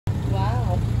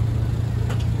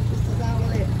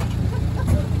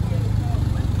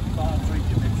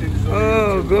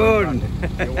Oh, good.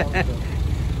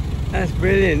 That's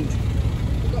brilliant.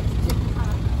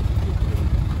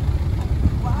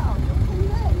 Wow, look at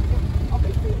that.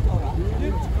 Obviously it's all right. You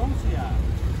didn't come to that.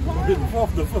 Wow. I didn't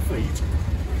off the feet.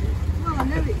 Well, I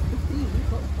know it's the feet,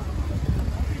 but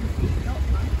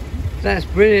That's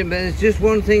brilliant, but there's just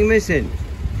one thing missing.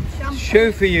 champagne.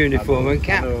 Chauffeur uniform and I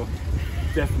cap. know,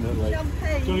 definitely.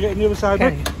 Champagne. Do you want to get on the other side?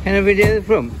 Can I video the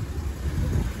front?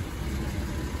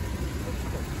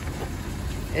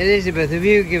 Elizabeth, have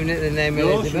you given it the name No,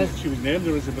 Elizabeth? she was named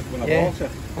Elizabeth when I Yeah. bought her.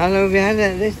 How long have you had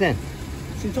this then?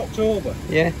 Since October.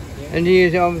 Yeah. And you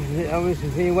use it obviously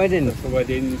for your weddings? For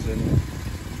weddings, and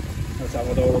that's how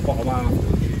I do the bottom half.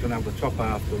 She's going to have the top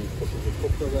half done. There's a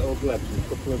couple of little glebs and a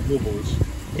couple of bubbles.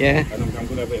 Yeah. And I'm going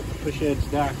to have it a couple of shades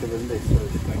darker than this, so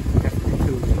it's like definitely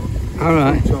two-tone.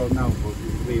 Alright. Two-tone now, but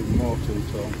it'll be even more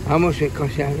two-tone. How much it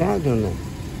cost you to have that done then?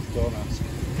 Don't ask.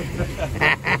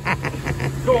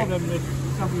 Go on then, Nick.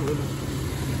 Let's have you with us.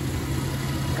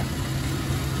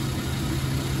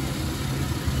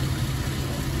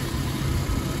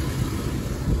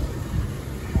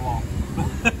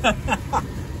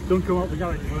 Don't come out the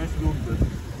garage for West London.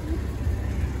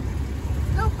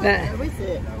 Not bad though, is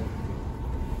it? No.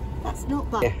 That's not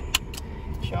bad. Yeah.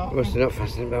 Sure. Must have not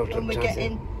fastened the belt When up we're tight.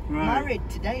 getting Right. married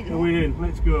today, So look. we're in,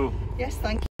 let's go. Yes,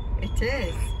 thank you. It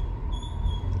is.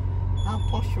 Our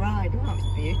posh ride. Oh,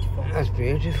 it's beautiful. That's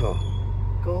beautiful.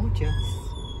 Gorgeous.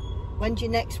 When's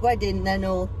your next wedding then,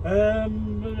 or?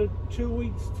 2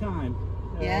 weeks time.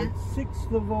 Yeah.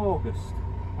 6th of August.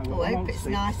 Oh, I hope it's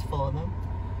nice for them.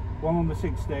 One on the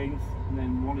 16th and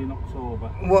then one in October.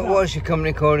 What's your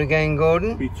company called again,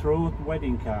 Gordon? Betrothed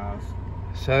Wedding Cars.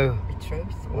 So,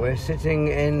 Betrothed. we're sitting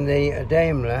in the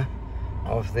Daimler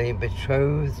of the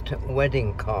Betrothed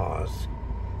Wedding Cars,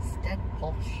 It's dead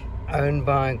posh. owned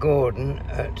by Gordon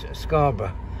at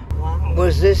Scarborough. Wow.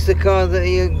 Was this the car that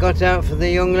you got out for the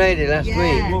young lady last Yeah.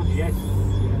 week? Well, yes.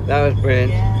 That was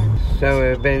brilliant. Yeah. So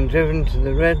we've been driven to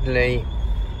the Red Lea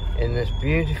in this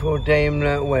beautiful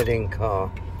Daimler wedding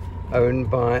car, owned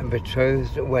by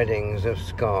Betrothed Weddings of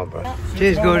Scarborough.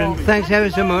 Cheers, Gordon. Thanks ever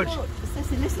so much. It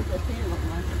says Elizabeth here, look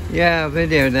like. Yeah, I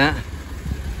videoed that.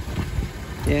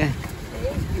 Yeah.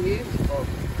 It is beautiful.